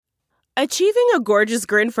Achieving a gorgeous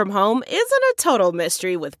grin from home isn't a total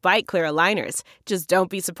mystery with Bite Clear aligners. Just don't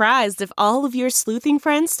be surprised if all of your sleuthing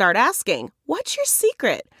friends start asking, "What's your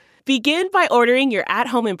secret?" Begin by ordering your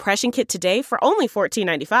at-home impression kit today for only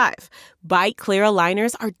 $14.95. Bite Clear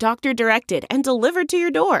aligners are doctor-directed and delivered to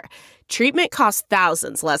your door. Treatment costs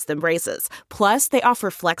thousands less than braces. Plus, they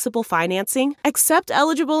offer flexible financing, accept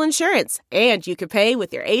eligible insurance, and you can pay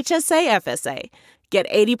with your HSA FSA. Get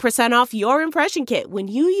 80% off your impression kit when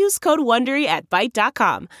you use code WONDERY at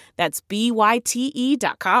Byte.com. That's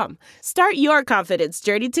BYTE.com. Start your confidence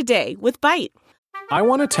journey today with Byte. I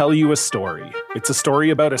want to tell you a story. It's a story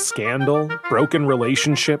about a scandal, broken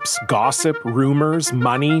relationships, gossip, rumors,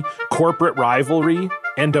 money, corporate rivalry,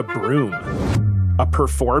 and a broom. A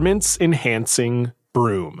performance-enhancing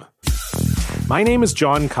broom. My name is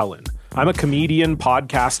John Cullen. I'm a comedian,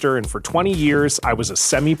 podcaster, and for 20 years, I was a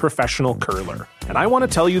semi-professional curler. And I want to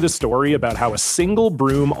tell you the story about how a single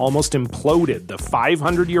broom almost imploded the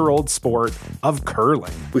 500-year-old sport of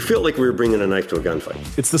curling. We felt like we were bringing a knife to a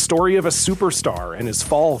gunfight. It's the story of a superstar and his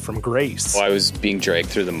fall from grace. I was being dragged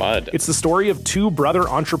through the mud. It's the story of two brother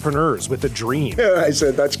entrepreneurs with a dream. I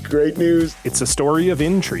said, that's great news. It's a story of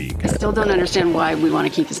intrigue. I still don't understand why we want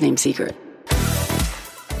to keep his name secret.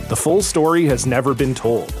 The full story has never been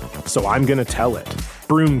told, so I'm going to tell it.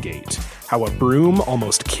 Broomgate, how a broom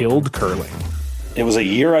almost killed curling. It was a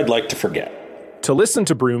year I'd like to forget. To listen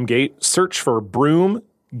to Broomgate, search for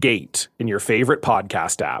Broomgate in your favorite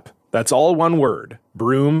podcast app. That's all one word,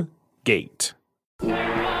 Broomgate.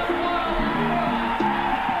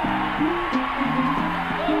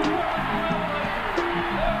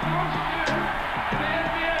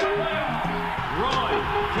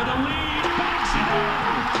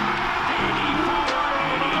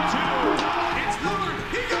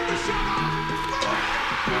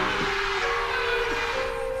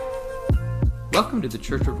 Welcome to the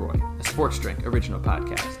Church of Roy, a Sports Drink original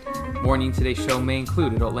podcast. Warning: today's show may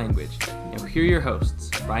include adult language. And here are your hosts,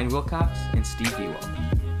 Brian Wilcox and Steve Ewald.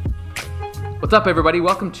 What's up, everybody?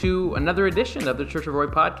 Welcome to another edition of the Church of Roy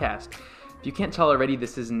podcast. If you can't tell already,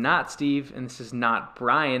 this is not Steve and this is not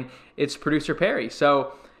Brian. It's producer Perry.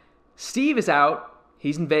 So Steve is out.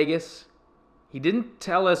 He's in Vegas. He didn't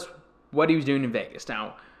tell us what he was doing in Vegas.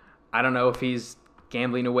 Now, I don't know if he's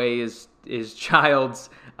gambling away his child's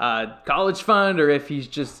college fund or if he's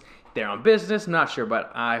just there on business. I'm not sure,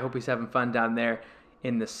 but I hope he's having fun down there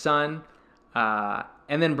in the sun. And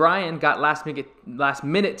then Brian got last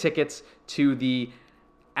minute tickets to the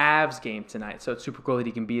Avs game tonight, so it's super cool that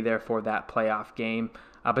he can be there for that playoff game.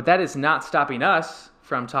 But that is not stopping us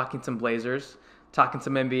from talking some Blazers, talking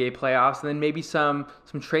some NBA playoffs, and then maybe some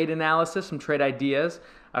trade analysis, some trade ideas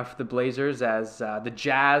for the Blazers as the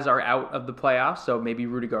Jazz are out of the playoffs, so maybe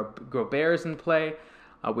Rudy Gobert is in play.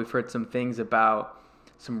 We've heard some things about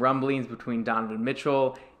some rumblings between Donovan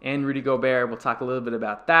Mitchell and Rudy Gobert. We'll talk a little bit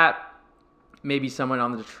about that. Maybe someone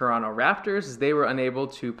on the Toronto Raptors, as they were unable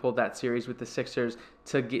to pull that series with the Sixers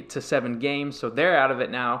to get to 7 games, so they're out of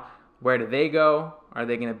it now. Where do they go? Are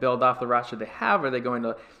they going to build off the roster they have? Are they going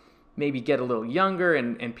to maybe get a little younger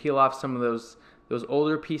and peel off some of those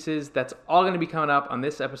older pieces? That's all going to be coming up on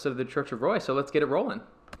this episode of the Church of Roy, so let's get it rolling.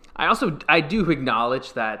 I do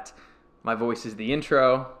acknowledge that my voice is the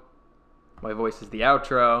intro, my voice is the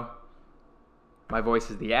outro, my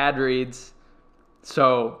voice is the ad reads,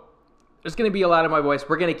 so there's going to be a lot of my voice.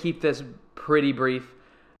 We're going to keep this pretty brief.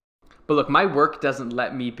 But look, my work doesn't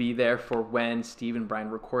let me be there for when Steve and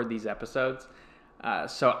Brian record these episodes,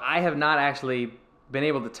 so I have not actually been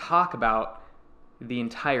able to talk about the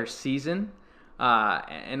entire season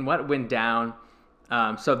and what went down.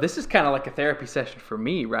 So this is kind of like a therapy session for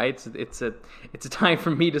me, right? It's a time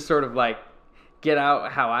for me to sort of like get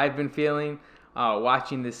out how I've been feeling,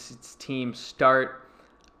 watching this team start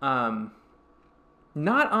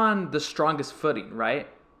not on the strongest footing, right?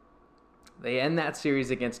 They end that series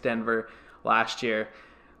against Denver last year,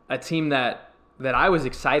 a team that I was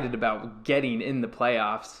excited about getting in the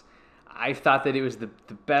playoffs. I thought that it was the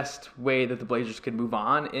best way that the Blazers could move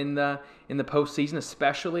on in the postseason,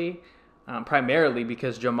 especially primarily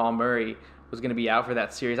because Jamal Murray was going to be out for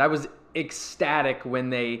that series. I was ecstatic when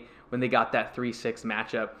they got that 3-6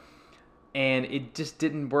 matchup, and it just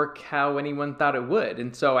didn't work how anyone thought it would.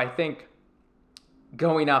 And so I think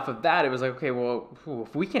going off of that, it was like, okay, well,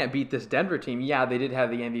 if we can't beat this Denver team, yeah, they did have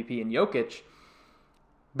the MVP in Jokic,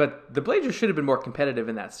 but the Blazers should have been more competitive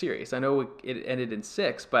in that series. I know it ended in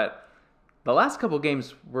 6, but the last couple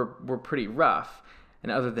games were pretty rough.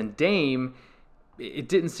 And other than Dame, it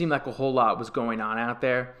didn't seem like a whole lot was going on out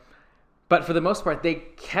there. But for the most part, they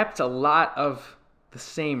kept a lot of the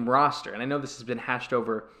same roster. And I know this has been hashed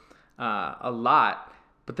over a lot,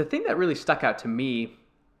 But the thing that really stuck out to me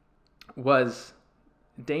was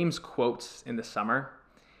Dame's quotes in the summer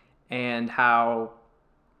and how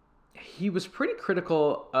he was pretty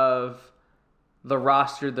critical of the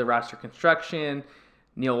roster construction,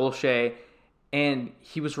 Neil Olshey, and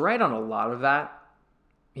he was right on a lot of that.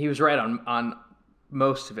 He was right on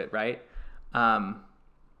most of it, right?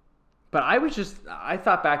 But I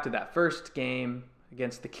thought back to that first game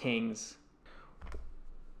against the Kings,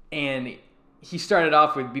 and he started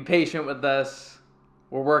off with, be patient with us,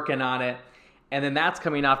 we're working on it. And then that's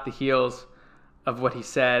coming off the heels of what he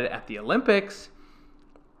said at the Olympics,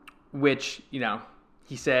 which,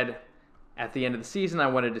 he said at the end of the season, I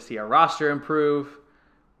wanted to see our roster improve.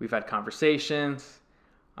 We've had conversations.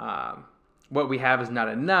 What we have is not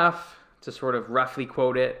enough, to sort of roughly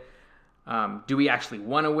quote it. Do we actually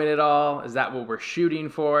want to win it all? Is that what we're shooting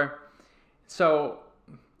for? So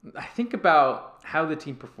I think about how the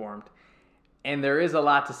team performed, and there is a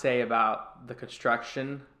lot to say about the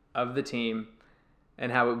construction of the team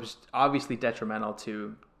and how it was obviously detrimental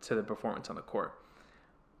to the performance on the court.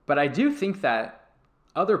 But I do think that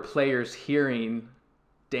other players hearing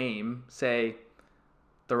Dame say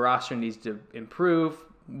the roster needs to improve,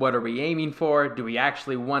 what are we aiming for? Do we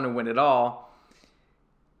actually want to win it all?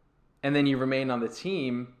 And then you remain on the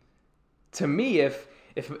team. To me,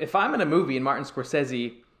 if I'm in a movie and Martin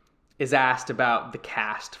Scorsese is asked about the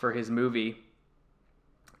cast for his movie,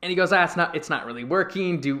 and he goes, it's not really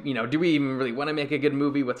working. Do we even really want to make a good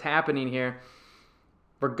movie? What's happening here?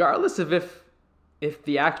 Regardless of if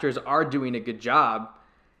the actors are doing a good job,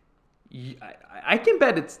 I can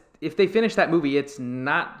bet if they finish that movie, it's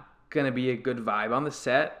not going to be a good vibe on the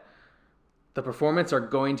set. The performance are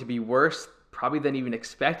going to be worse probably than even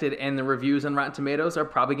expected, and the reviews on Rotten Tomatoes are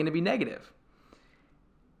probably going to be negative.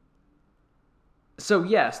 So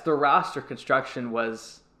yes, the roster construction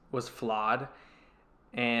was flawed,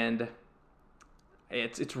 and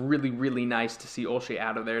it's really, really nice to see Olshey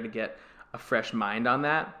out of there to get a fresh mind on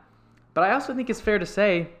that. But I also think it's fair to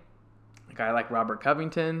say a guy like Robert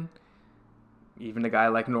Covington, even a guy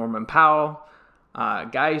like Norman Powell,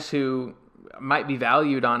 guys who might be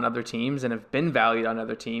valued on other teams and have been valued on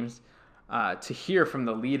other teams, to hear from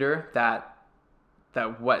the leader that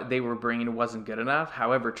what they were bringing wasn't good enough,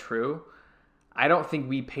 however true, I don't think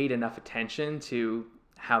we paid enough attention to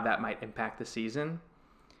how that might impact the season.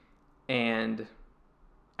 And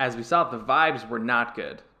as we saw, the vibes were not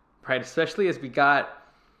good, right? Especially as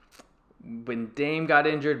when Dame got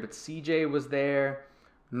injured, but CJ was there,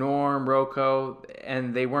 Norm, Rocco,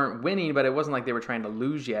 and they weren't winning, but it wasn't like they were trying to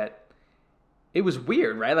lose yet. It was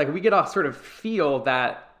weird, right? Like we could all sort of feel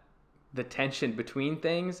that the tension between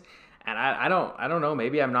things. And I don't know,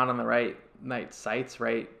 maybe I'm not on the right sites,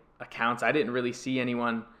 right accounts. I didn't really see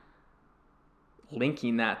anyone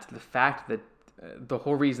linking that to the fact that the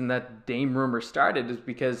whole reason that Dame rumor started is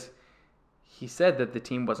because he said that the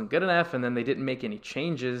team wasn't good enough, and then they didn't make any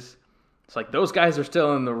changes. It's like those guys are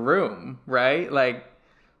still in the room, right? Like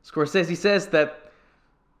Scorsese says that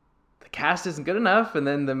the cast isn't good enough, and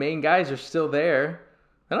then the main guys are still there.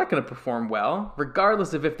 They're not going to perform well,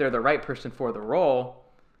 regardless of if they're the right person for the role.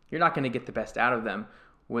 You're not going to get the best out of them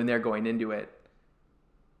when they're going into it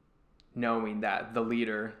knowing that the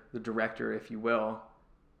leader, the director, if you will,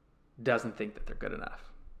 doesn't think that they're good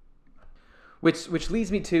enough. Which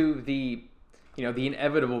leads me to the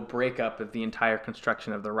inevitable breakup of the entire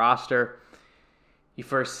construction of the roster. You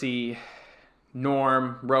first see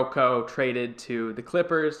Norm, Rocco traded to the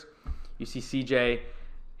Clippers. You see CJ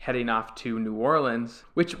heading off to New Orleans,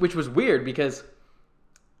 which was weird because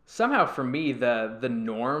somehow for me the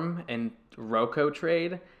Norm and Rocco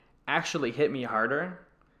trade actually hit me harder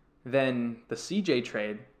than the CJ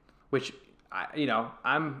trade, which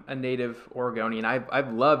I'm a native Oregonian.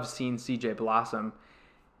 I've loved seeing CJ blossom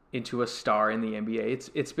into a star in the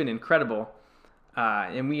NBA. It's been incredible,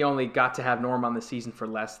 and we only got to have Norm on the season for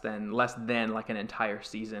less than like an entire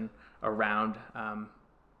season around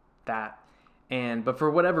that. But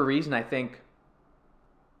for whatever reason, I think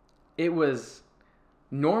it was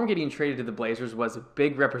Norm getting traded to the Blazers was a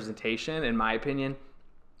big representation, in my opinion,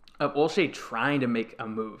 of Olshey trying to make a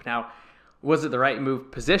move. Now, was it the right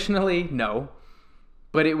move positionally? No.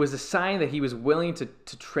 But it was a sign that he was willing to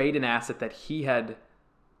trade an asset that he had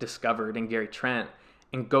discovered in Gary Trent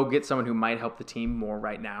and go get someone who might help the team more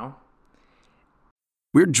right now.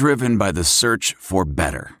 We're driven by the search for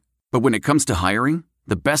better. But when it comes to hiring,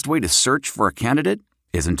 the best way to search for a candidate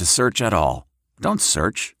isn't to search at all. Don't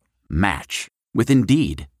search. Match with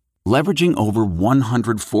Indeed. Leveraging over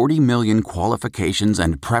 140 million qualifications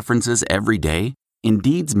and preferences every day,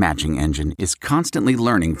 Indeed's matching engine is constantly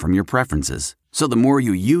learning from your preferences. So the more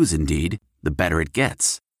you use Indeed, the better it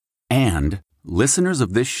gets. And listeners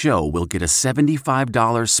of this show will get a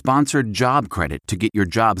 $75 sponsored job credit to get your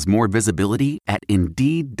jobs more visibility at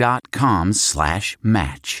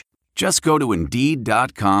Indeed.com/match. Just go to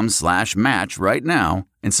Indeed.com/match right now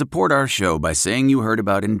and support our show by saying you heard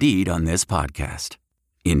about Indeed on this podcast.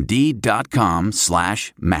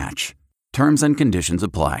 Indeed.com/match. Terms and conditions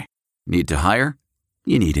apply. Need to hire?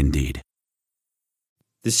 You need Indeed.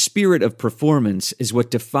 The spirit of performance is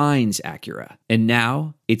what defines Acura, and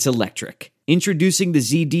now it's electric. Introducing the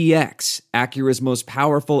ZDX, Acura's most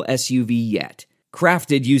powerful SUV yet.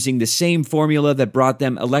 Crafted using the same formula that brought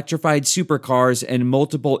them electrified supercars and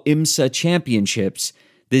multiple IMSA championships,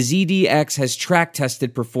 the ZDX has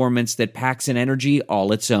track-tested performance that packs an energy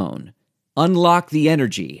all its own. Unlock the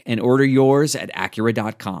energy and order yours at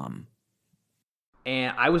Acura.com.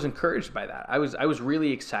 And I was encouraged by that. I was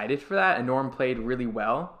really excited for that, and Norm played really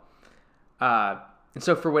well. And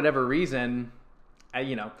so for whatever reason,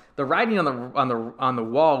 the writing on the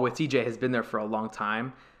wall with CJ has been there for a long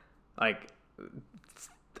time. Like,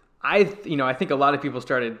 I think a lot of people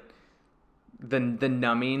started the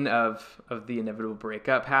numbing of the inevitable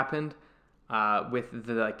breakup happened with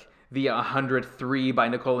the 103 by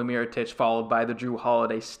Nikola Mirotic, followed by the Drew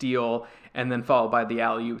Holiday steal, and then followed by the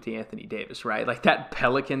alley-oop to Anthony Davis, right? Like, that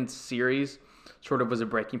Pelicans series sort of was a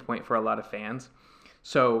breaking point for a lot of fans.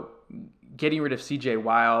 So getting rid of CJ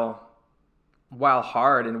while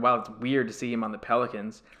hard and while it's weird to see him on the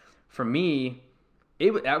Pelicans, for me,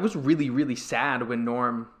 I was really, really sad when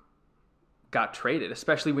Norm got traded,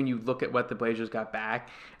 especially when you look at what the Blazers got back.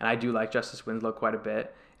 And I do like Justice Winslow quite a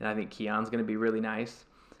bit, and I think Keon's going to be really nice.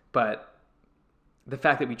 But the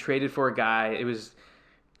fact that we traded for a guy, it was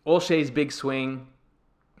Olshay's big swing.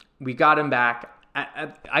 We got him back.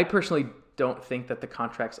 I personally don't think that the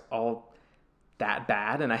contract's all that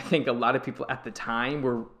bad, and I think a lot of people at the time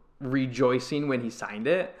were rejoicing when he signed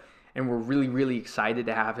it and were really, really excited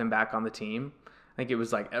to have him back on the team. I think it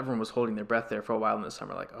was like everyone was holding their breath there for a while in the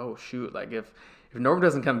summer, like, oh shoot, like if Norm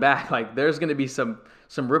doesn't come back, like there's going to be some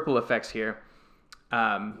ripple effects here.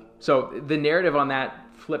 So the narrative on that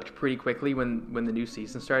flipped pretty quickly when the new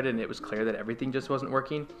season started, and it was clear that everything just wasn't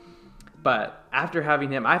working. But after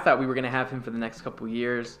having him, I thought we were going to have him for the next couple of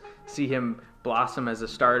years, see him blossom as a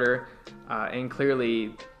starter, and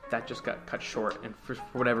clearly that just got cut short. And for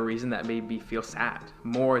whatever reason, that made me feel sad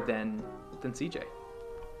more than CJ.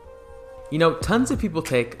 Tons of people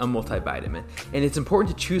take a multivitamin, and it's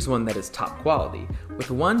important to choose one that is top quality. With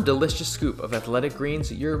one delicious scoop of Athletic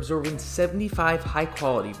Greens, you're absorbing 75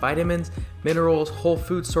 high-quality vitamins, minerals, whole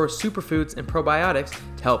food source superfoods, and probiotics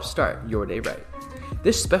to help start your day right.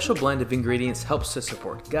 This special blend of ingredients helps to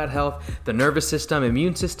support gut health, the nervous system,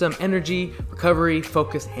 immune system, energy, recovery,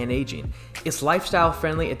 focus, and aging. It's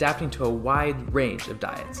lifestyle-friendly, adapting to a wide range of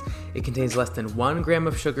diets. It contains less than 1 gram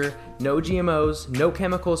of sugar, no GMOs, no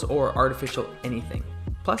chemicals, or artificial anything.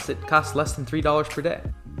 Plus, it costs less than $3 per day.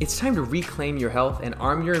 It's time to reclaim your health and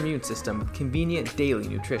arm your immune system with convenient daily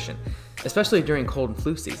nutrition, especially during cold and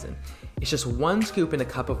flu season. It's just 1 scoop in a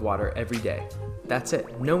cup of water every day. That's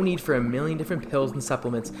it. No need for a million different pills and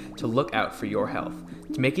supplements to look out for your health.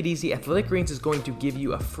 To make it easy, Athletic Greens is going to give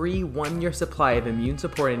you a free 1-year supply of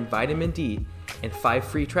immune-supporting vitamin D and 5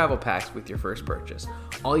 free travel packs with your first purchase.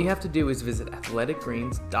 All you have to do is visit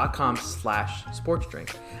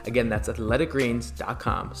athleticgreens.com/sportsdrink. Again, that's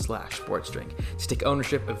athleticgreens.com/sportsdrink to take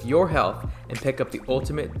ownership of your health and pick up the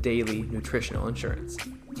ultimate daily nutritional insurance.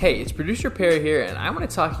 Hey, it's Producer Perry here, and I want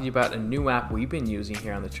to talk to you about a new app we've been using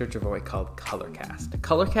here on the Church of Roy called Colorcast.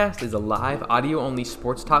 Colorcast is a live, audio-only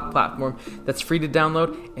sports talk platform that's free to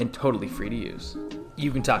download and totally free to use.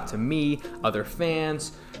 You can talk to me, other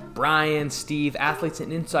fans, Brian, Steve, athletes,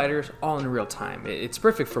 and insiders all in real time. It's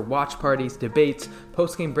perfect for watch parties, debates,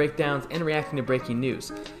 post-game breakdowns, and reacting to breaking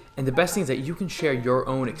news. And the best thing is that you can share your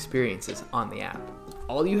own experiences on the app.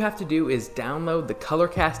 All you have to do is download the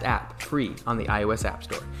Colorcast app free on the iOS App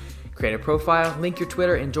Store. Create a profile, link your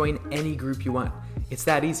Twitter, and join any group you want. It's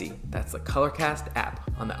that easy. That's the Colorcast app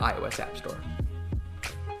on the iOS App Store.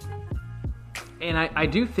 And I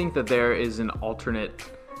do think that there is an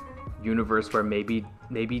alternate universe where maybe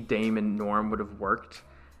Dame and Norm would have worked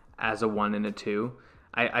as a 1 and a 2.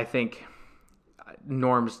 I think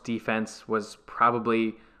Norm's defense was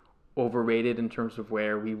probably overrated in terms of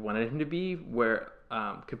where we wanted him to be,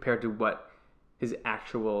 compared to what his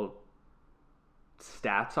actual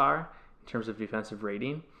stats are in terms of defensive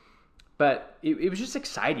rating. But it was just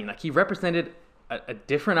exciting. Like, he represented a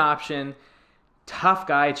different option, tough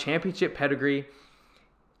guy, championship pedigree.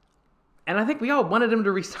 And I think we all wanted him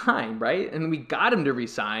to resign, right? And we got him to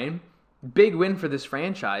resign. Big win for this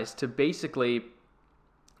franchise to basically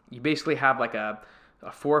have like a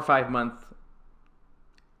a 4 or 5 month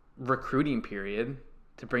recruiting period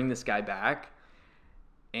to bring this guy back,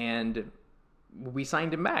 and we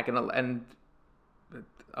signed him back. And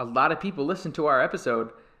a lot of people listened to our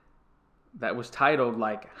episode that was titled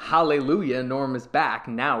like, "Hallelujah, Norm is back.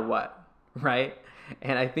 Now what?" Right?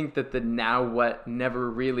 And I think that the now what never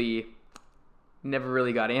really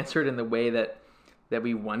got answered in the way that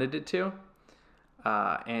we wanted it to.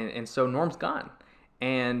 And so Norm's gone,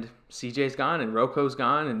 and CJ's gone, and Rocco's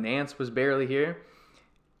gone, and Nance was barely here.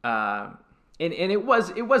 And it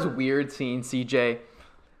was weird seeing CJ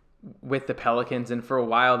with the Pelicans, and for a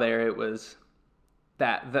while there it was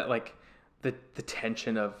that like the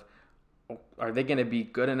tension of, are they going to be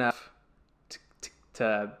good enough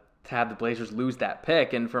to have the Blazers lose that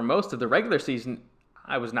pick? And for most of the regular season,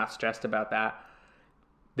 I was not stressed about that.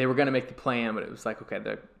 They were going to make the play-in, but it was like, okay,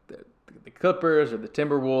 the Clippers or the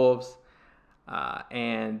Timberwolves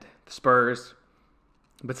and the Spurs.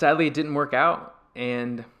 But sadly, it didn't work out,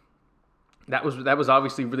 and that was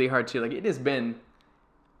obviously really hard too. Like, it has been,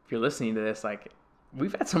 if you're listening to this, like,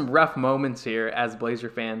 we've had some rough moments here as Blazer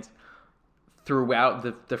fans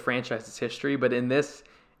throughout the franchise's history, but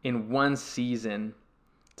in one season,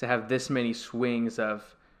 to have this many swings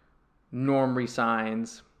of Norm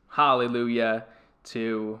resigns, hallelujah,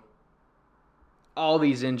 to all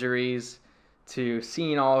these injuries, to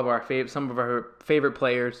seeing all of some of our favorite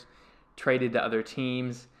players traded to other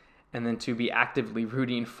teams, and then to be actively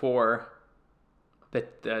rooting for the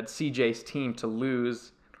CJ's team to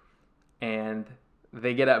lose, and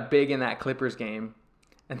they get up big in that Clippers game,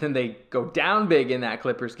 and then they go down big in that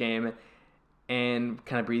Clippers game and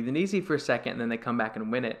kind of breathing easy for a second, and then they come back and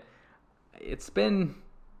win it. It's been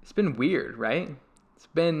weird, right? It's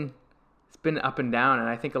been up and down, and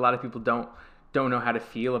I think a lot of people don't know how to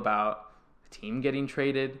feel about the team getting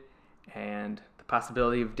traded and the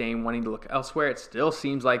possibility of Dame wanting to look elsewhere. It still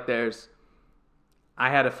seems like I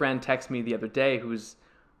had a friend text me the other day who's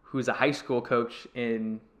a high school coach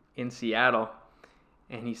in Seattle,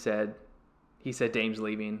 and he said Dame's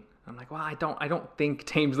leaving. I'm like, well, I don't think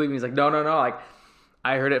Dame's leaving. He's like, no. Like,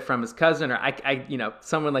 I heard it from his cousin, or I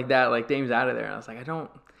someone like that. Like, Dame's out of there. And I was like,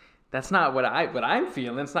 that's not what I'm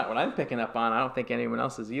feeling. It's not what I'm picking up on. I don't think anyone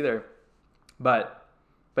else is either. But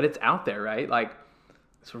it's out there, right? Like,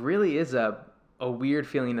 this really is a weird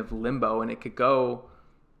feeling of limbo, and it could go.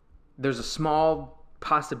 There's a small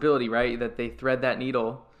possibility, right, that they thread that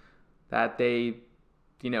needle, that they,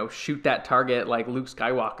 shoot that target like Luke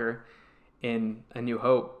Skywalker in A New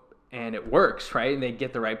Hope, and it works, right? And they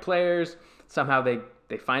get the right players. Somehow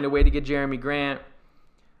they find a way to get Jeremy Grant.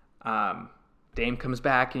 Dame comes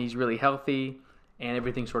back and he's really healthy, and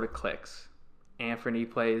everything sort of clicks. Anthony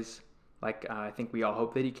plays like I think we all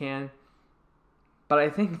hope that he can. But I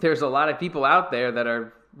think there's a lot of people out there that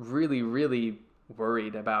are really, really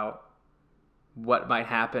worried about what might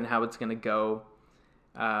happen, how it's going to go.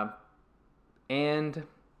 And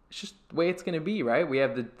it's just the way it's going to be, right? We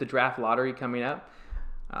have the draft lottery coming up.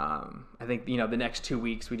 I think, the next 2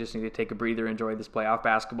 weeks, we just need to take a breather, enjoy this playoff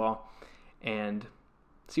basketball, and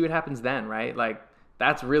see what happens then, right? Like,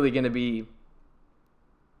 that's really going to be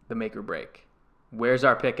the make or break. Where's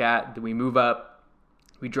our pick at? Do we move up?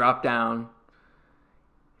 We drop down?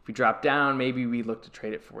 If we drop down, maybe we look to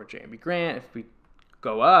trade it for Jeremy Grant. If we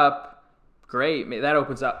go up, great. That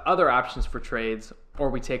opens up other options for trades, or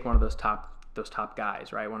we take one of those top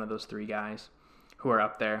guys, right? One of those 3 guys who are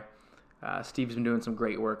up there. Steve's been doing some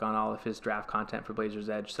great work on all of his draft content for Blazers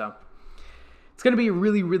Edge, so it's going to be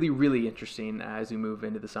really, really, really interesting as we move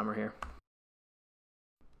into the summer here.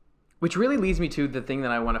 Which really leads me to the thing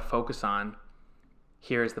that I want to focus on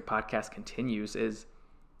here as the podcast continues is,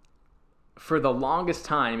 for the longest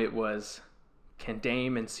time, it was, can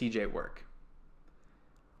Dame and CJ work?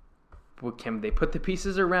 Can they put the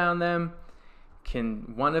pieces around them?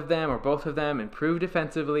 Can one of them or both of them improve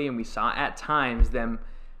defensively? And we saw at times them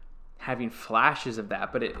having flashes of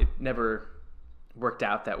that, but it never worked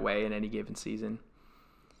out that way in any given season.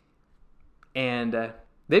 And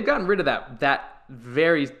they've gotten rid of that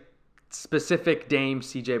very specific Dame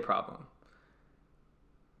CJ problem.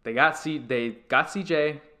 They got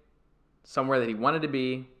CJ somewhere that he wanted to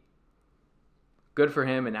be. Good for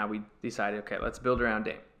him, and now we decided, okay, let's build around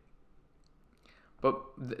Dame. But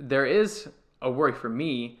there is a worry for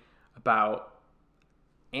me about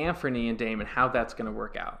Anthony and Dame and how that's going to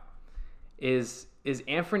work out. Is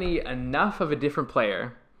Anthony enough of a different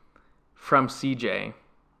player from CJ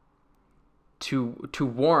to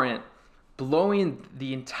warrant blowing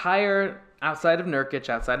the entire, outside of Nurkic,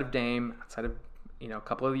 outside of Dame, outside of a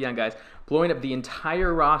couple of the young guys, blowing up the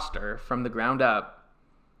entire roster from the ground up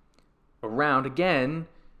around, again,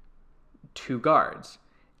 2 guards?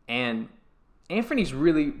 And Anthony's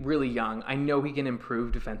really, really young. I know he can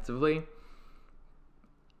improve defensively.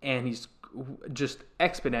 And he's just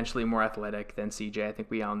exponentially more athletic than CJ. I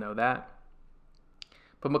think we all know that.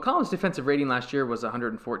 But McCollum's defensive rating last year was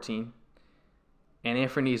 114. And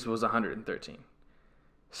Anthony's was 113.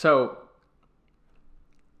 So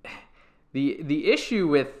the issue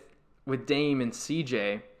with Dame and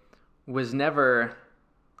CJ was never,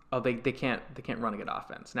 they can't run a good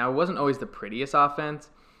offense. Now, it wasn't always the prettiest offense,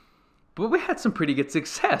 but we had some pretty good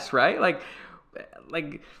success, right? Like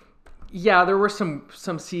yeah, there were some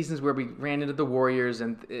seasons where we ran into the Warriors,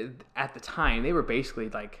 and at the time they were basically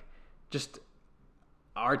like just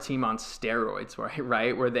our team on steroids,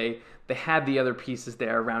 right? Where they had the other pieces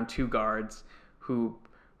there around two guards who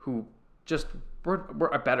just were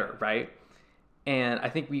better, right? And I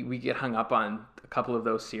think we get hung up on a couple of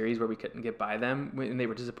those series where we couldn't get by them, and they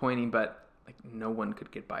were disappointing, but like no one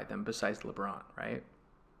could get by them besides LeBron, right?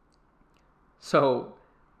 So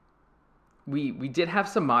we did have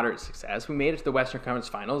some moderate success. We made it to the Western Conference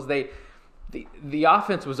Finals. The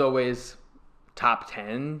offense was always top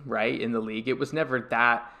 10, right, in the league. It was never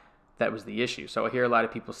that was the issue. So I hear a lot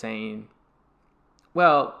of people saying,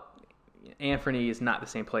 well, Anthony is not the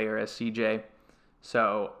same player as CJ,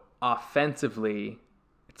 so offensively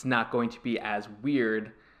it's not going to be as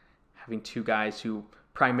weird having two guys who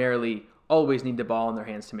primarily always need the ball in their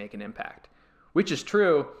hands to make an impact, which is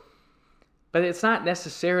true, but it's not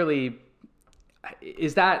necessarily,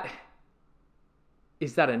 is that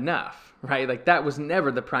enough, right? Like that was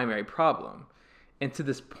never the primary problem. And to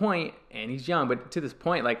this point, and he's young, but to this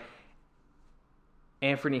point, like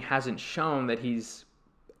Anthony hasn't shown that he's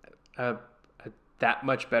that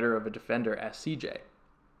much better of a defender as CJ.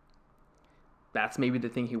 That's maybe the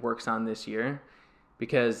thing he works on this year,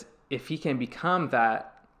 because if he can become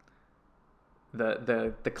that,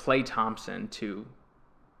 the Klay Thompson to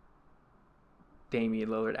Damian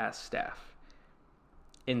Lillard as Steph,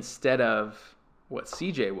 instead of what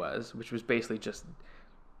CJ was, which was basically just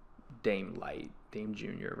Dame Light, Dame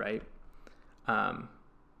Jr., right?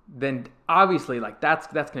 Then obviously like that's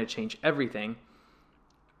going to change everything.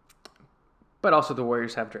 But also the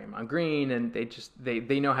Warriors have Draymond Green, and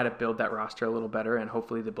they know how to build that roster a little better, and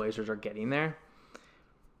hopefully the Blazers are getting there.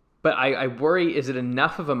 But I worry, is it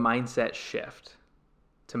enough of a mindset shift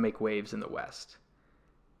to make waves in the West?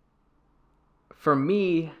 For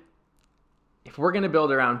me, if we're going to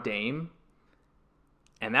build around Dame,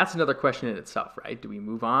 and that's another question in itself, right? Do we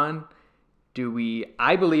move on?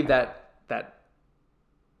 I believe that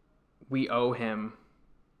we owe him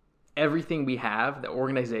everything we have, the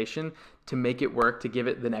organization, to make it work, to give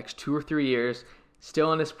it the next 2 or 3 years,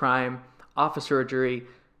 still in his prime, off of surgery,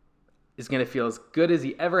 is going to feel as good as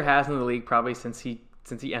he ever has in the league, probably since he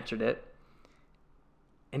entered it,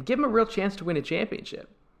 and give him a real chance to win a championship.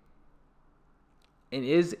 And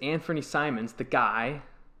is Anthony Simons the guy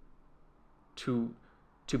to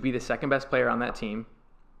be the second best player on that team,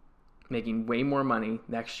 making way more money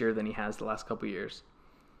next year than he has the last couple years?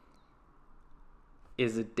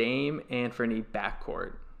 Is a Dame Anthony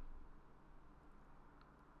backcourt,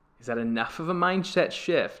 is that enough of a mindset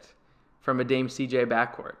shift from a Dame CJ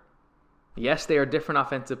backcourt? Yes, they are different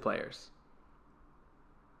offensive players.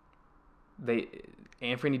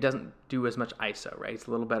 Anthony doesn't do as much ISO, right? He's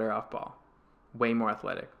a little better off ball, way more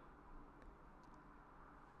athletic.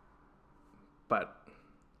 But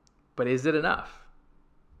is it enough,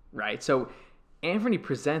 right? So Anthony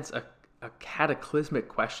presents a cataclysmic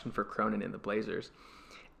question for Cronin and the Blazers,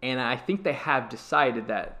 and I think they have decided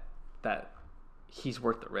that he's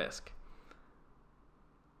worth the risk.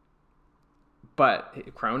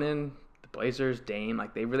 But Cronin, the Blazers, Dame,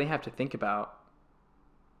 like they really have to think about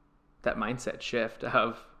that mindset shift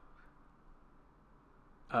of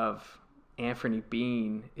Anthony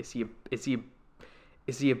being, is he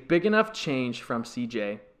a big enough change from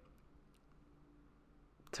CJ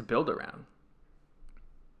to build around?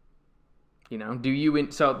 You know,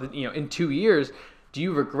 in 2 years, do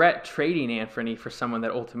you regret trading Anthony for someone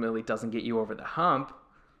that ultimately doesn't get you over the hump?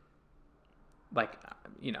 Like,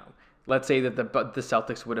 you know, let's say that the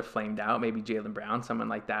Celtics would have flamed out, maybe Jaylen Brown, someone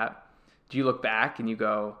like that. Do you look back and you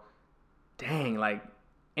go, dang, like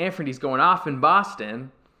Anthony's going off in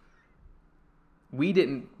Boston. We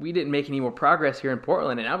didn't make any more progress here in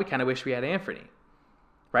Portland, and now we kind of wish we had Anthony,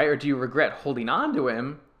 right? Or do you regret holding on to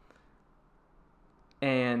him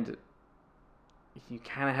and you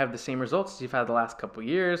kind of have the same results as you've had the last couple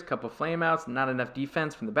years, couple flameouts, not enough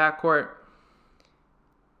defense from the backcourt?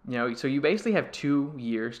 You know, so you basically have 2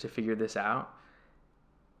 years to figure this out.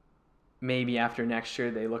 Maybe after next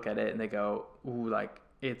year they look at it and they go, ooh, like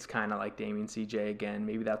it's kind of like Damian CJ again.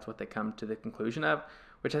 Maybe that's what they come to the conclusion of.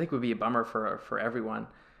 which I think would be a bummer for everyone,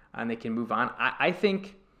 and they can move on. I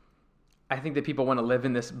think that people want to live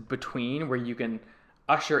in this between where you can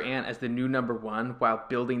usher Ant as the new number one while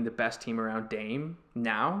building the best team around Dame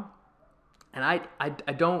now. And I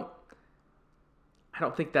don't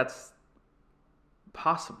think that's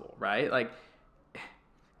possible, right? Like,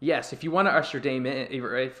 yes, if you want to usher Dame in,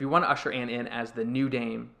 if you want to usher Ant in as the new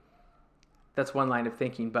Dame, that's one line of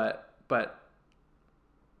thinking, but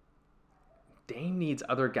Dame needs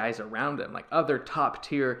other guys around him, like other top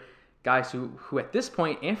tier guys who at this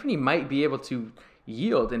point Anthony might be able to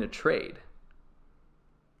yield in a trade.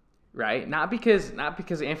 Right? Not because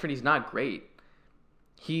Anthony's not great.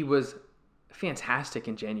 He was fantastic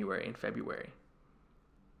in January and February.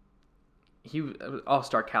 He was an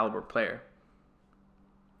all-star caliber player.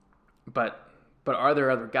 But are there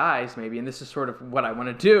other guys maybe, and this is sort of what I want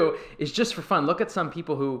to do, is just for fun, look at some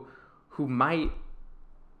people who might,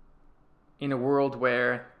 in a world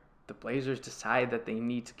where the Blazers decide that they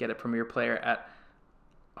need to get a premier player at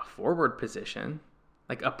a forward position,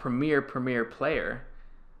 like a premier player,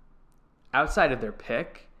 outside of their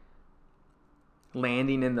pick,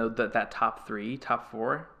 landing in that top three.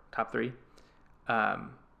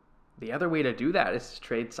 The other way to do that is to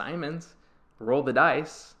trade Simons, roll the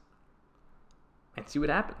dice, and see what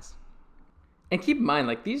happens. And keep in mind,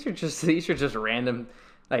 like, these are just random,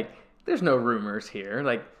 like, there's no rumors here.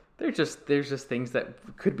 Like, there's just things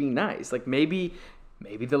that could be nice. Like, maybe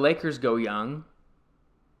the Lakers go young,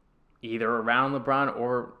 either around LeBron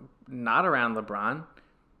or not around LeBron.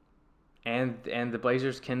 And the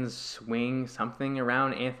Blazers can swing something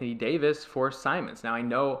around Anthony Davis for Simons. Now, I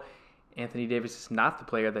know Anthony Davis is not the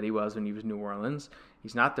player that he was when he was in New Orleans.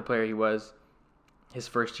 He's not the player he was his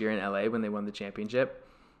first year in LA when they won the championship.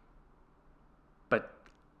 But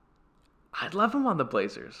I'd love him on the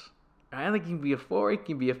Blazers. I think he can be a 4, he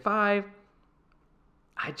can be a 5.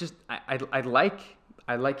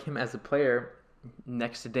 I like him as a player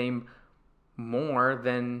next to Dame more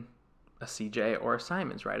than a CJ or a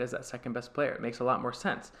Simons, right, as that second best player. It makes a lot more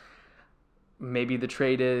sense. Maybe the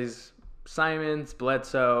trade is Simons,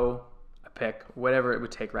 Bledsoe, a pick, whatever it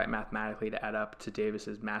would take, right, mathematically to add up to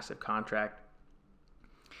Davis's massive contract.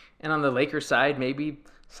 And on the Lakers side, maybe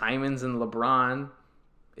Simons and LeBron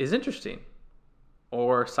is interesting.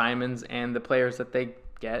 Or Simons and the players that they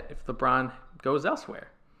get if LeBron goes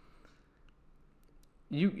elsewhere.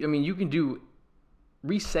 You can do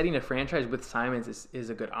resetting a franchise with Simons is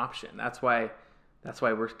a good option. That's why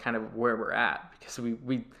we're kind of where we're at, because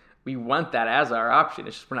we want that as our option.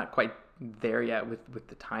 It's just we're not quite there yet with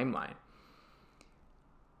the timeline.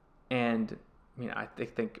 And I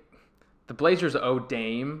think the Blazers owe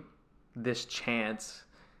Dame this chance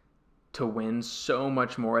to win so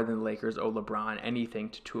much more than the Lakers owe LeBron anything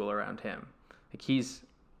to tool around him. Like he's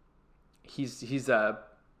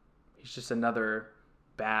just another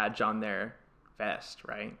badge on their vest,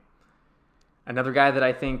 right? Another guy that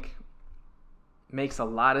I think makes a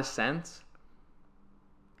lot of sense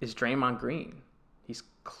is Draymond Green. He's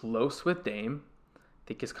close with Dame. I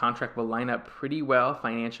think his contract will line up pretty well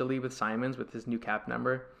financially with Simons with his new cap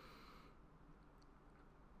number.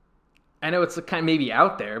 I know it's kind of maybe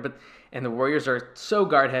out there, and the Warriors are so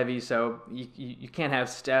guard heavy, so you can't have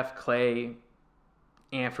Steph, Clay,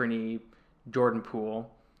 Anthony, Jordan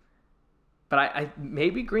Poole. But I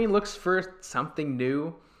maybe Green looks for something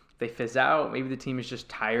new. They fizz out. Maybe the team is just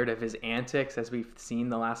tired of his antics, as we've seen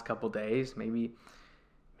the last couple days. Maybe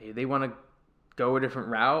they want to go a different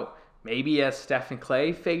route. Maybe as Steph and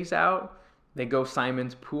Clay phase out, they go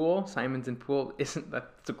Simons and Poole.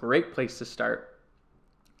 That's a great place to start.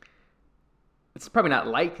 It's probably not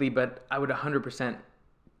likely, but I would 100%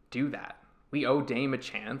 do that. We owe Dame a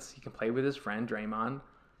chance. He can play with his friend Draymond.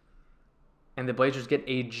 And the Blazers get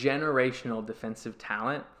a generational defensive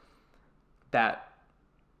talent that,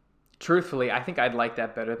 truthfully, I think I'd like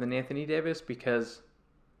that better than Anthony Davis, because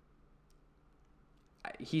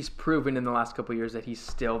he's proven in the last couple of years that he's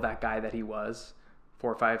still that guy that he was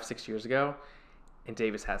 4, 5, 6 years ago, and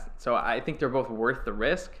Davis hasn't. So I think they're both worth the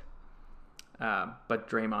risk. But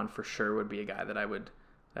Draymond for sure would be a guy that I would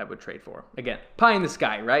trade for. Again, pie in the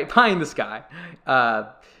sky, right? Pie in the sky.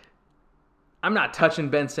 I'm not touching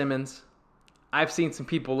Ben Simmons. I've seen some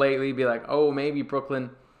people lately be like, oh, maybe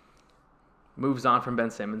Brooklyn moves on from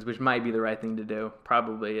Ben Simmons, which might be the right thing to do.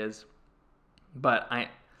 Probably is. But I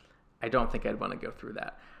don't think I'd want to go through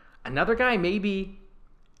that. Another guy maybe,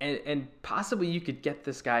 and possibly you could get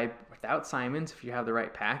this guy without Simons if you have the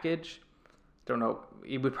right package. Don't know.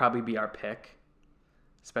 It would probably be our pick,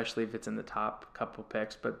 especially if it's in the top couple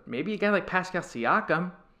picks. But maybe a guy like Pascal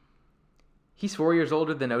Siakam. He's 4 years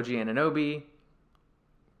older than OG Anunoby.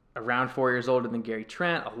 around 4 years older than Gary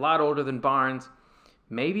Trent, a lot older than Barnes.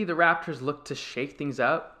 Maybe the Raptors look to shake things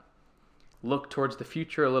up, look towards the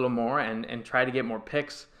future a little more, and try to get more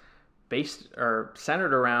picks based or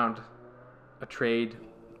centered around a trade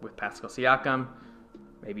with Pascal Siakam,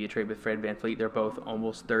 maybe a trade with Fred VanVleet. They're both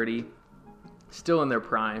almost 30, still in their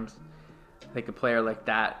primes. I think a player like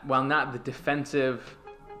that, while not the defensive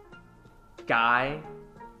guy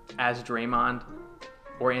as Draymond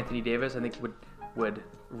or Anthony Davis, I think would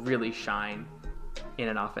really shine in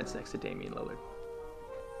an offense next to Damian Lillard.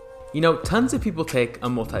 You know, tons of people take a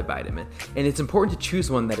multivitamin, and it's important to choose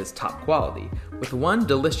one that is top quality. With one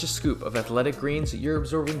delicious scoop of Athletic Greens, you're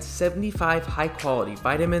absorbing 75 high-quality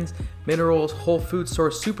vitamins, minerals, whole food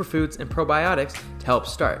source superfoods, and probiotics to help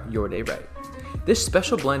start your day right. This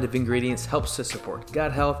special blend of ingredients helps to support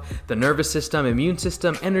gut health, the nervous system, immune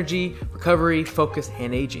system, energy, recovery, focus,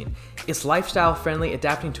 and aging. It's lifestyle friendly,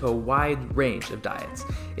 adapting to a wide range of diets.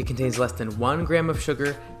 It contains less than 1 gram of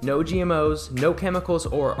sugar, no GMOs, no chemicals,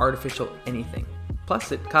 or artificial anything.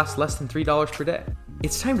 Plus, it costs less than $3 per day.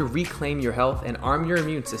 It's time to reclaim your health and arm your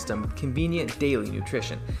immune system with convenient daily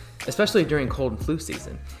nutrition, especially during cold and flu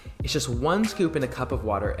season. It's just 1 scoop in a cup of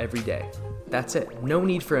water every day. That's it. No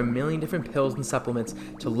need for a million different pills and supplements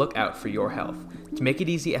to look out for your health. To make it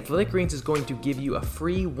easy, Athletic Greens is going to give you a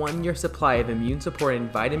free 1-year supply of immune-supporting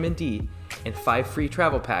vitamin D and 5 free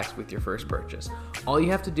travel packs with your first purchase. All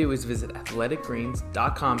you have to do is visit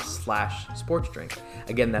athleticgreens.com/sportsdrink.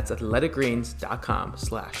 Again, that's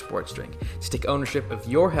athleticgreens.com/sportsdrink to take ownership of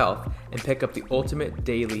your health and pick up the ultimate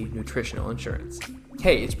daily nutritional insurance.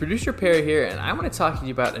 Hey, it's producer Perry here, and I want to talk to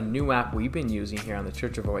you about a new app we've been using here on the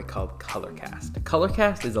Church of Roy called Colorcast.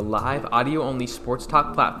 Colorcast is a live, audio-only sports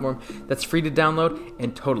talk platform that's free to download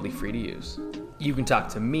and totally free to use. You can talk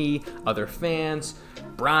to me, other fans,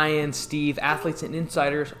 Brian, Steve, athletes, and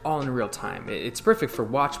insiders all in real time. It's perfect for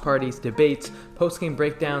watch parties, debates, post-game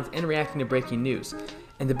breakdowns, and reacting to breaking news.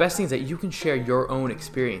 And the best thing is that you can share your own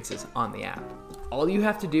experiences on the app. All you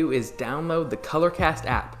have to do is download the Colorcast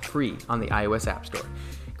app free on the iOS App Store.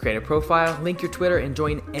 Create a profile, link your Twitter, and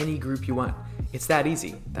join any group you want. It's that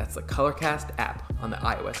easy. That's the Colorcast app on the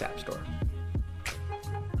iOS App Store.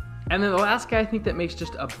 And then the last guy I think that makes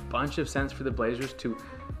just a bunch of sense for the Blazers to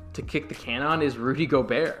kick the can on is Rudy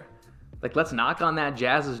Gobert. Like, let's knock on that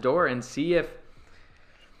Jazz's door and see if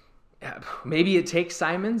maybe it takes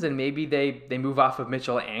Simons and maybe they move off of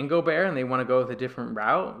Mitchell and Gobert and they want to go with a different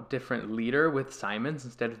route, different leader with Simons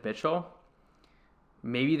instead of Mitchell.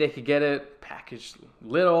 Maybe they could get a package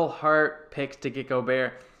Little, Hart picks to get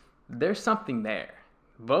Gobert. There's something there.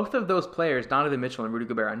 Both of those players, Donovan Mitchell and Rudy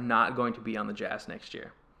Gobert, are not going to be on the Jazz next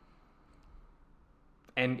year.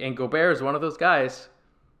 And Gobert is one of those guys,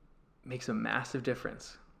 makes a massive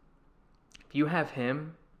difference. If you have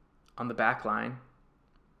him on the back line,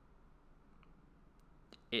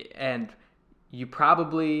 and you'd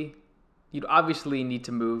obviously need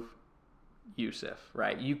to move Yusuf,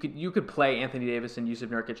 right? You could play Anthony Davis and Yusuf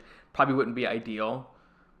Nurkic. Probably wouldn't be ideal,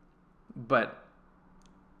 but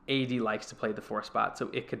AD likes to play the 4 spot,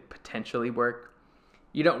 so it could potentially work.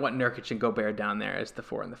 You don't want Nurkic and Gobert down there as the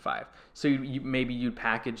 4 and the 5. So maybe you'd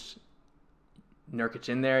package Nurkic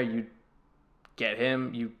in there. You'd get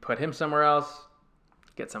him. You put him somewhere else.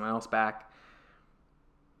 Get someone else back.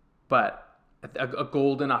 But a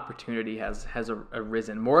golden opportunity has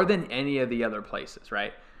arisen more than any of the other places,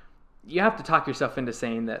 right? You have to talk yourself into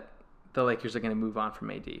saying that the Lakers are going to move on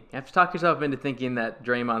from AD. You have to talk yourself into thinking that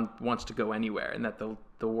Draymond wants to go anywhere and that the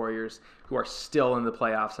Warriors, who are still in the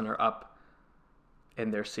playoffs and are up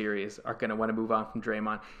in their series, are going to want to move on from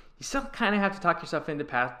Draymond. You still kind of have to talk yourself into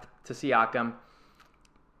path to Siakam.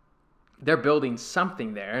 They're building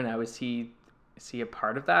something there. Now, is he a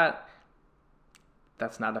part of that?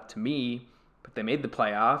 That's not up to me. But they made the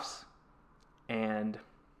playoffs, and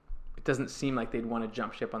it doesn't seem like they'd want to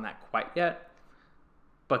jump ship on that quite yet.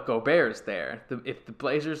 But Gobert's there. If the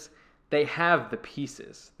Blazers, they have the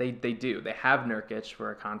pieces. They do. They have Nurkic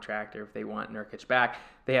for a contract, or if they want Nurkic back.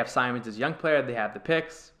 They have Simons as young player. They have the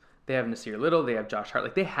picks. They have Nasir Little. They have Josh Hart.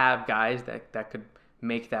 Like, they have guys that could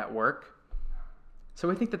make that work.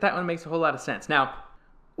 So I think that one makes a whole lot of sense. Now,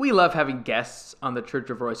 we love having guests on the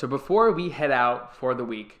Church of Roy. So before we head out for the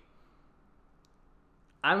week,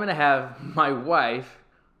 I'm going to have my wife,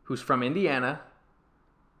 who's from Indiana,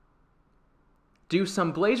 do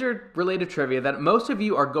some Blazer-related trivia that most of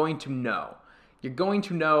you are going to know. You're going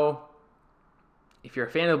to know, if you're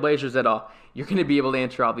a fan of the Blazers at all, you're going to be able to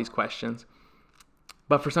answer all these questions.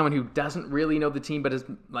 But for someone who doesn't really know the team but has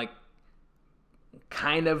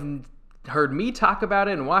kind of heard me talk about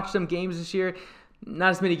it and watched some games this year,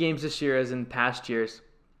 not as many games this year as in past years,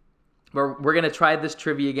 We're going to try this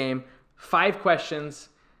trivia game. 5 questions.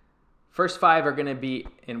 First 5 are going to be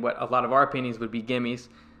in what a lot of our opinions would be gimmies.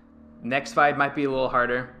 Next 5 might be a little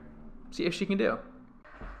harder. See if she can do.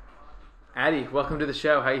 Addie, welcome to the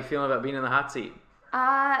show. How are you feeling about being in the hot seat?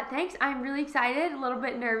 Thanks. I'm really excited, a little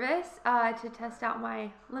bit nervous to test out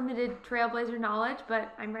my limited Trailblazer knowledge,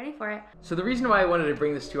 but I'm ready for it. So the reason why I wanted to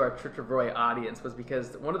bring this to our Church of Roy audience was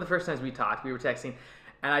because one of the first times we talked, we were texting,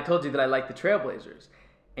 and I told you that I like the Trailblazers.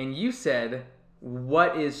 And you said,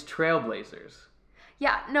 what is Trailblazers?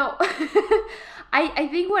 Yeah, no. I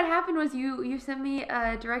think what happened was you sent me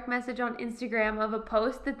a direct message on Instagram of a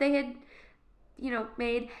post that they had,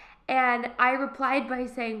 made. And I replied by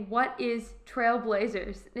saying, what is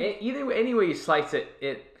Trailblazers? Any way you slice it,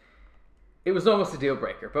 it was almost a deal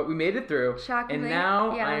breaker. But we made it through. Shockingly. And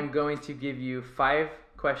now I am going to give you 5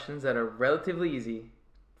 questions that are relatively easy,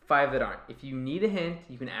 5 that aren't. If you need a hint,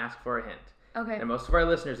 you can ask for a hint. Okay. And most of our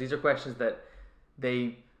listeners, these are questions that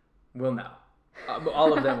they will know.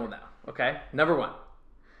 All of them will know. Okay? Number 1.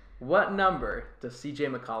 What number does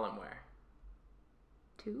CJ McCollum wear?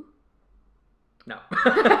 2. No.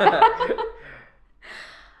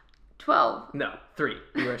 12. No, 3.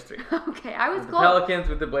 He wears 3. Okay, I was close. The Pelicans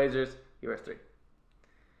with the Blazers, he wears 3.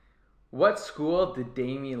 What school did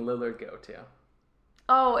Damian Lillard go to?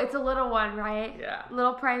 Oh, it's a little one, right? Yeah.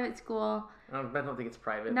 Little private school. I don't think it's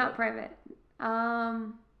private. Not private.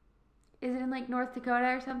 Is it in like North Dakota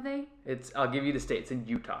or something? I'll give you the state. It's in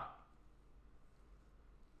Utah.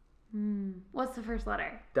 What's the first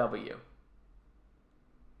letter? W.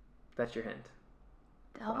 That's your hint.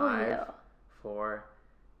 W. 5, 4,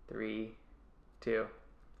 3, 2,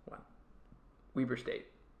 1. Weber State.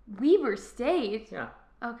 Weber State? Yeah.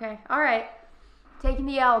 Okay. All right. Taking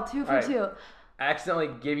the L. 2 for 2. I accidentally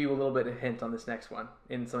gave you a little bit of hint on this next one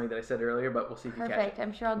in something that I said earlier, but we'll see if you catch it. Perfect.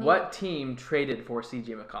 I'm sure I'll need What team traded for CJ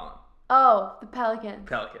McCollum? Oh, the Pelicans.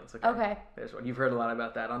 Pelicans. Okay. There's one. You've heard a lot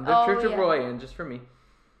about that on the Church of Roy and just for me.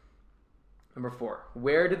 Number 4.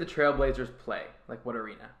 Where did the Trailblazers play? Like what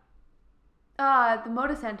arena? The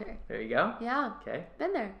Moda Center. There you go. Yeah. Okay.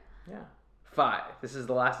 Been there. Yeah. 5. This is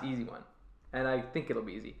the last easy one. And I think it'll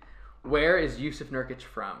be easy. Where is Yusuf Nurkic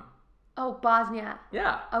from? Oh, Bosnia.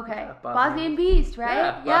 Yeah. Okay. Yeah, Bosnian Beast,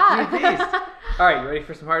 right? Yeah. Bosnian Beast. All right, you ready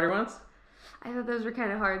for some harder ones? I thought those were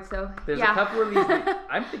kind of hard, so There's a couple of these.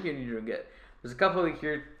 I'm thinking you're doing good. There's a couple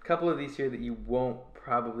of these here that you won't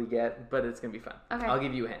probably get, but it's going to be fun. Okay. I'll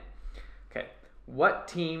give you a hint. Okay. What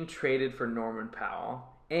team traded for Norman Powell?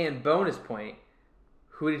 And bonus point,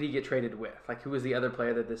 who did he get traded with? Like, who was the other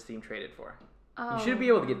player that this team traded for? Oh. You should be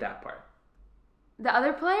able to get that part. The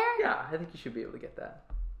other player? Yeah, I think you should be able to get that.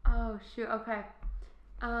 Oh, shoot. Okay.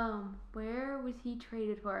 Where was he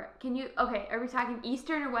traded for? Are we talking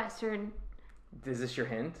Eastern or Western? Is this your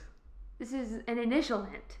hint? This is an initial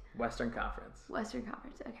hint. Western Conference. Western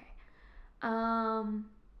Conference, okay.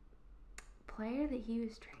 Player that he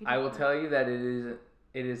was traded I will for. Tell you that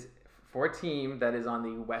it is for a team that is on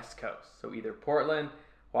the West Coast. So either Portland,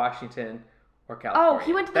 Washington, or California. Oh,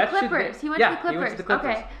 he went to the Clippers. He went to the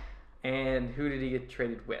Clippers. Okay. And who did he get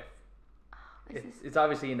traded with? It's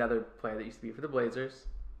obviously another player that used to be for the Blazers.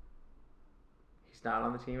 He's not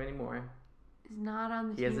on the team anymore. He's not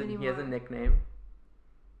on the team anymore. He has a nickname.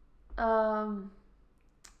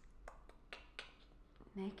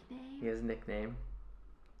 Nickname? He has a nickname.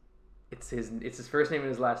 It's his first name and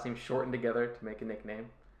his last name shortened together to make a nickname.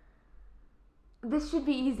 This should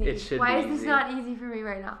be easy. It should Why be is this not easy for me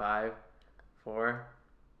right now? 5, 4,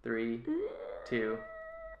 3, 2,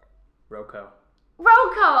 Rocco.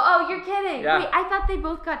 Oh, you're kidding. Yeah. Wait, I thought they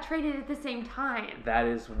both got traded at the same time. That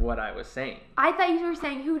is what I was saying. I thought you were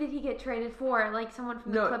saying who did he get traded for? Like someone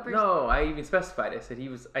from the Clippers? No, I even specified. I said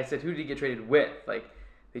who did he get traded with? Like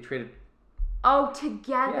they traded. Oh,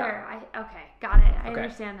 together. Yeah. Okay, got it. I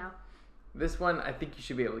understand now. This one I think you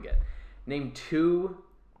should be able to get. Name 2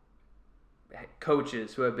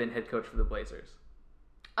 coaches who have been head coach for the Blazers.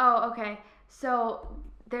 Oh, okay. So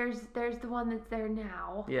there's the one that's there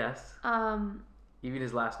now. Yes. Even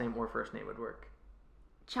his last name or first name would work.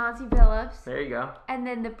 Chauncey Billups. There you go. And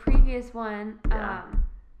then the previous one,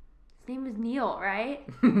 his name was Neil, right?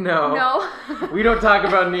 No. We don't talk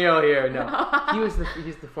about Neil here. No.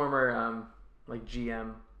 He's the former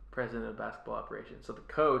GM, president of basketball operations. So the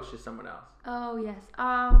coach is someone else. Oh yes.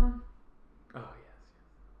 Oh yes.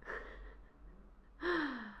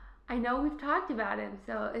 I know we've talked about him,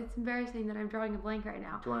 so it's embarrassing that I'm drawing a blank right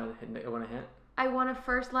now. Do you want a hint? I want a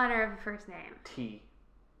first letter of a first name. T.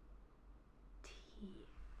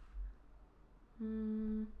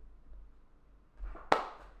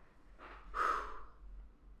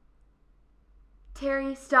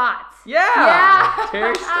 Terry Stotts. Yeah!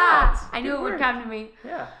 Terry Stotts. I knew it would come to me.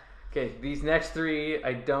 Yeah. Okay, these next three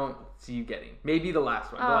I don't see you getting. Maybe the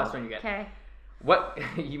last one. The last one you get. Okay. What,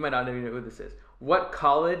 you might not even know who this is. What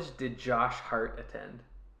college did Josh Hart attend?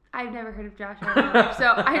 I've never heard of Josh Hart,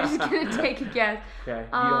 so I'm just going to take a guess. Okay, you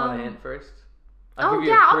don't want a hint first? I'll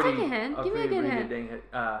take a hint. Give me a good hint.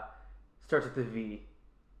 Starts with a V.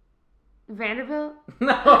 Vanderbilt?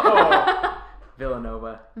 No!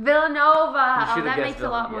 Villanova. That makes a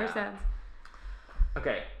lot more sense.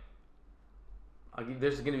 Okay.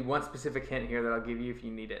 There's going to be one specific hint here that I'll give you if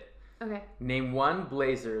you need it. Okay. Name one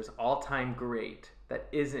Blazers all-time great that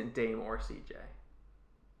isn't Dame or CJ.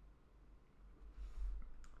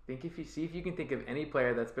 If you can think of any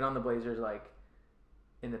player that's been on the Blazers like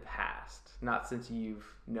in the past, not since you've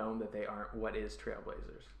known that they aren't what is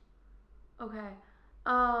Trailblazers. Okay.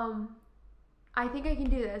 I think I can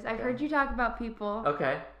do this. I've heard you talk about people.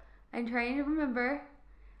 Okay. I'm trying to remember.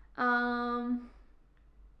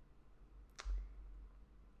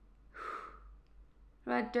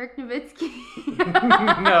 About Dirk Nowitzki?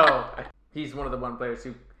 No. He's one of the one players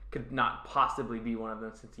who could not possibly be one of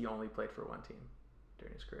them since he only played for one team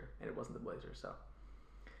during his career, and it wasn't the Blazers. So,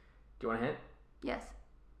 do you want a hint? Yes.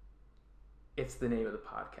 It's the name of the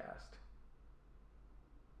podcast.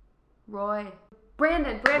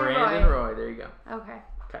 Brandon Roy. There you go. Okay.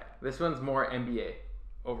 This one's more NBA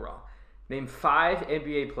overall. Name 5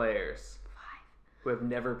 NBA players who have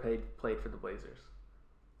never played for the Blazers.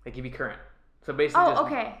 They can be current. So basically,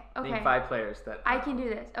 name 5 players that I can do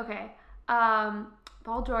this. Okay.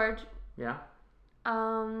 Paul George. Yeah. A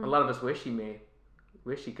lot of us wish he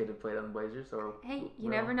could have played on the Blazers. Or hey, you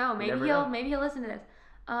never know. Maybe he'll listen to this.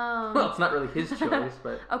 Well, it's not really his choice,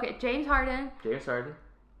 but okay. James Harden.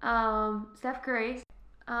 Steph Curry.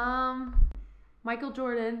 Michael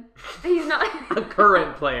Jordan. He's not a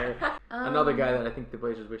current player. Another guy that I think the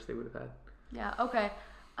Blazers wish they would have had. Yeah. Okay.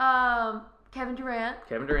 Kevin Durant.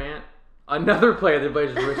 Another player the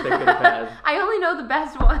Blazers wish they could have had. I only know the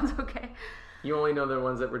best ones. Okay. You only know the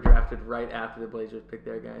ones that were drafted right after the Blazers picked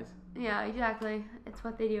their guys. Yeah, exactly. It's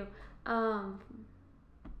what they do.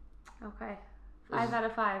 Okay. 5 out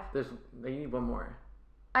of 5. You need one more.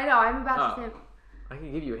 I know. I'm about to say. I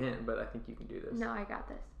can give you a hint, but I think you can do this. No, I got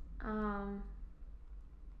this.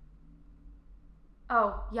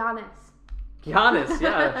 Giannis,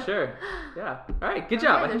 yeah, sure. Yeah. All right, good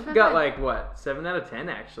job. I think you got 7 out of 10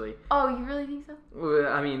 actually. Oh, you really think so?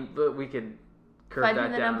 I mean, we could curve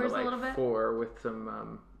that down to a little bit? 4 with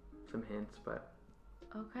some hints, but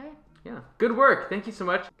okay. Yeah. Good work. Thank you so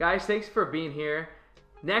much. Guys, thanks for being here.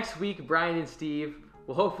 Next week, Brian and Steve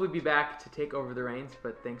will hopefully be back to take over the reins,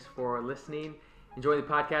 but thanks for listening. Enjoy the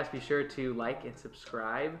podcast. Be sure to like and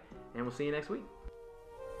subscribe, and we'll see you next week.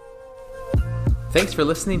 Thanks for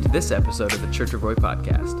listening to this episode of the Church of Roy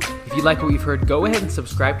podcast. If you like what you've heard, go ahead and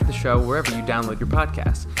subscribe to the show wherever you download your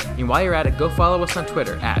podcasts. And while you're at it, go follow us on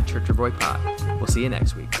Twitter @Church of Roy Pod. We'll see you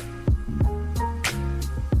next week.